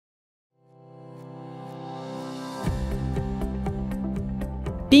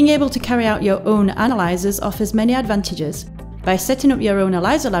Being able to carry out your own analyses offers many advantages. By setting up your own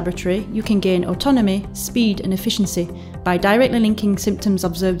ELISA laboratory, you can gain autonomy, speed and efficiency by directly linking symptoms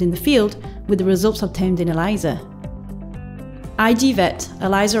observed in the field with the results obtained in ELISA. IDvet,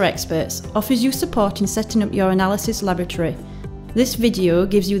 ELISA Experts, offers you support in setting up your analysis laboratory. This video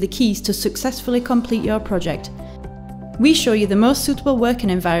gives you the keys to successfully complete your project. We show you the most suitable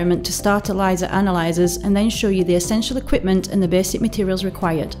working environment to start ELISA analyzers and then show you the essential equipment and the basic materials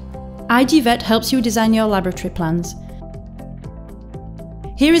required. IDvet helps you design your laboratory plans.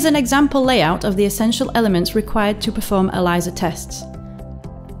 Here is an example layout of the essential elements required to perform ELISA tests.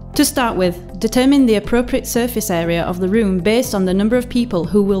 To start with, determine the appropriate surface area of the room based on the number of people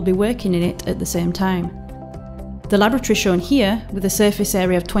who will be working in it at the same time. The laboratory shown here, with a surface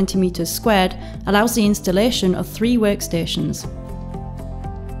area of 20 meters squared, allows the installation of 3 workstations.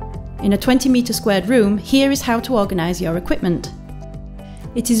 In a 20 meter squared room, here is how to organize your equipment.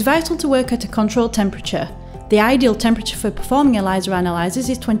 It is vital to work at a controlled temperature. The ideal temperature for performing ELISA analyses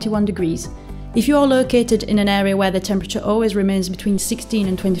is 21 degrees. If you are located in an area where the temperature always remains between 16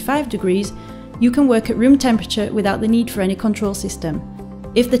 and 25 degrees, you can work at room temperature without the need for any control system.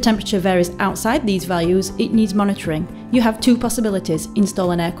 If the temperature varies outside these values, it needs monitoring. You have 2 possibilities: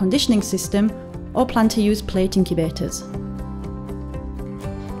 install an air conditioning system or plan to use plate incubators.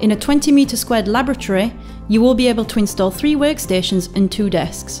 In a 20 meter squared laboratory, you will be able to install 3 workstations and 2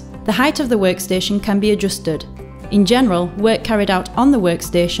 desks. The height of the workstation can be adjusted. In general, work carried out on the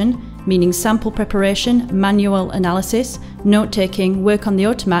workstation, meaning sample preparation, manual analysis, note-taking, work on the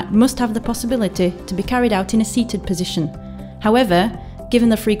automat, must have the possibility to be carried out in a seated position. However, given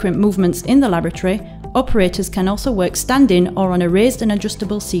the frequent movements in the laboratory, operators can also work standing or on a raised and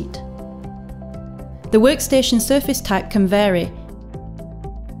adjustable seat. The workstation surface type can vary.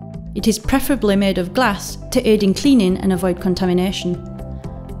 It is preferably made of glass to aid in cleaning and avoid contamination.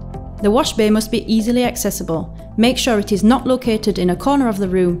 The wash bay must be easily accessible. Make sure it is not located in a corner of the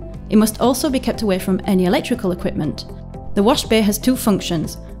room. It must also be kept away from any electrical equipment. The wash bay has 2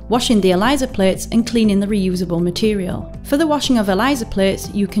 functions: washing the ELISA plates and cleaning the reusable material. For the washing of ELISA plates,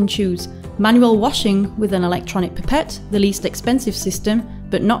 you can choose manual washing with an electronic pipette, the least expensive system,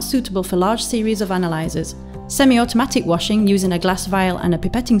 but not suitable for large series of analyzers. Semi-automatic washing using a glass vial and a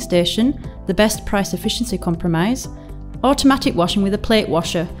pipetting station, the best price-efficiency compromise. Automatic washing with a plate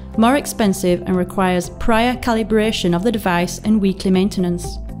washer, more expensive and requires prior calibration of the device and weekly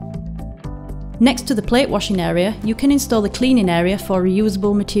maintenance. Next to the plate washing area, you can install the cleaning area for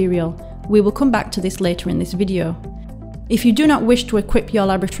reusable material. We will come back to this later in this video. If you do not wish to equip your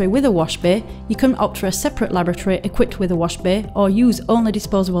laboratory with a wash bay, you can opt for a separate laboratory equipped with a wash bay or use only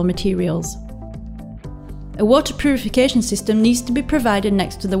disposable materials. A water purification system needs to be provided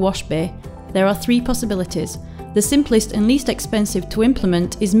next to the wash bay. There are 3 possibilities. The simplest and least expensive to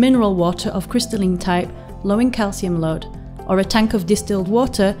implement is mineral water of crystalline type, low in calcium load, or a tank of distilled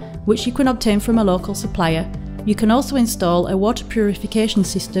water, which you can obtain from a local supplier. You can also install a water purification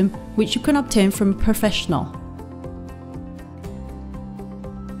system, which you can obtain from a professional.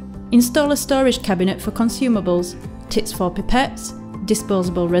 Install a storage cabinet for consumables, tips for pipettes,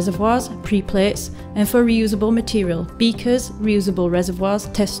 disposable reservoirs, pre-plates, and for reusable material, beakers, reusable reservoirs,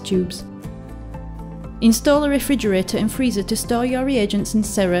 test tubes. Install a refrigerator and freezer to store your reagents and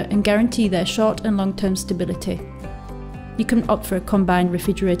sera and guarantee their short and long-term stability. You can opt for a combined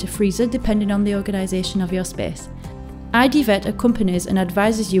refrigerator-freezer depending on the organisation of your space. IDvet accompanies and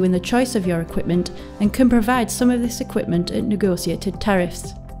advises you in the choice of your equipment and can provide some of this equipment at negotiated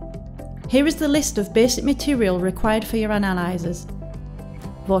tariffs. Here is the list of basic material required for your analyzers: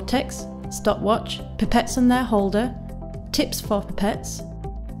 vortex, stopwatch, pipettes and their holder, tips for pipettes,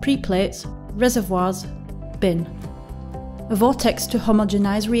 pre-plates, reservoirs, bin. A vortex to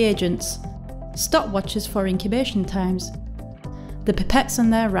homogenize reagents, stopwatches for incubation times, the pipettes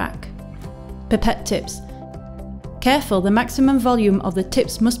and their rack, pipette tips. Careful, the maximum volume of the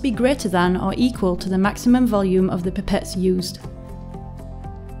tips must be greater than or equal to the maximum volume of the pipettes used.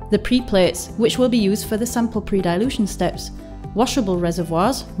 The pre-plates, which will be used for the sample pre-dilution steps, washable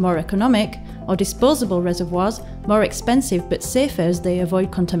reservoirs, more economic, or disposable reservoirs, more expensive but safer as they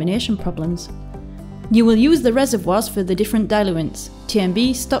avoid contamination problems. You will use the reservoirs for the different diluents,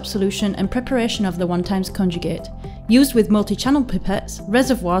 TMB, stop solution and preparation of the 1x conjugate. Used with multi-channel pipettes,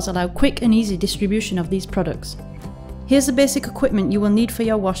 reservoirs allow quick and easy distribution of these products. Here's the basic equipment you will need for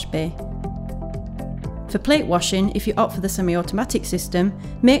your wash bay. For plate washing, if you opt for the semi-automatic system,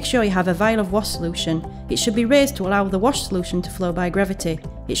 make sure you have a vial of wash solution. It should be raised to allow the wash solution to flow by gravity.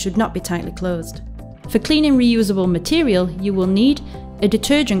 It should not be tightly closed. For cleaning reusable material, you will need a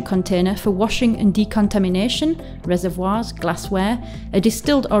detergent container for washing and decontamination, reservoirs, glassware, a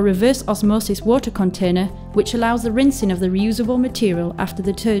distilled or reverse osmosis water container which allows the rinsing of the reusable material after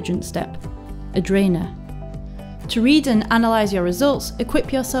the detergent step, a drainer. To read and analyse your results,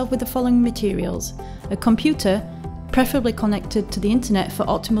 equip yourself with the following materials: a computer, preferably connected to the internet for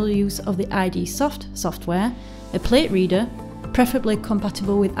optimal use of the IDsoft software, a plate reader, preferably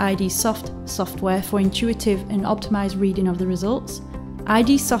compatible with IDsoft software for intuitive and optimised reading of the results.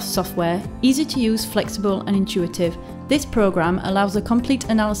 IDsoft software, easy to use, flexible and intuitive. This program allows a complete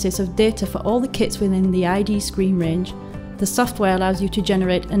analysis of data for all the kits within the ID screen range. The software allows you to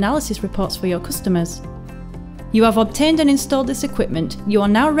generate analysis reports for your customers. You have obtained and installed this equipment. You are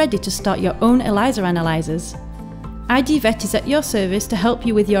now ready to start your own ELISA analyzers. IDvet is at your service to help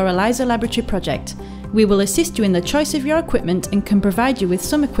you with your ELISA laboratory project. We will assist you in the choice of your equipment and can provide you with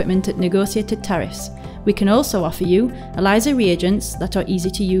some equipment at negotiated tariffs. We can also offer you ELISA reagents that are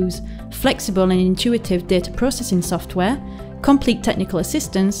easy to use, flexible and intuitive data processing software, complete technical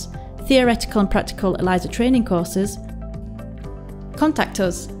assistance, theoretical and practical ELISA training courses. Contact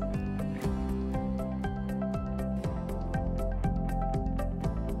us.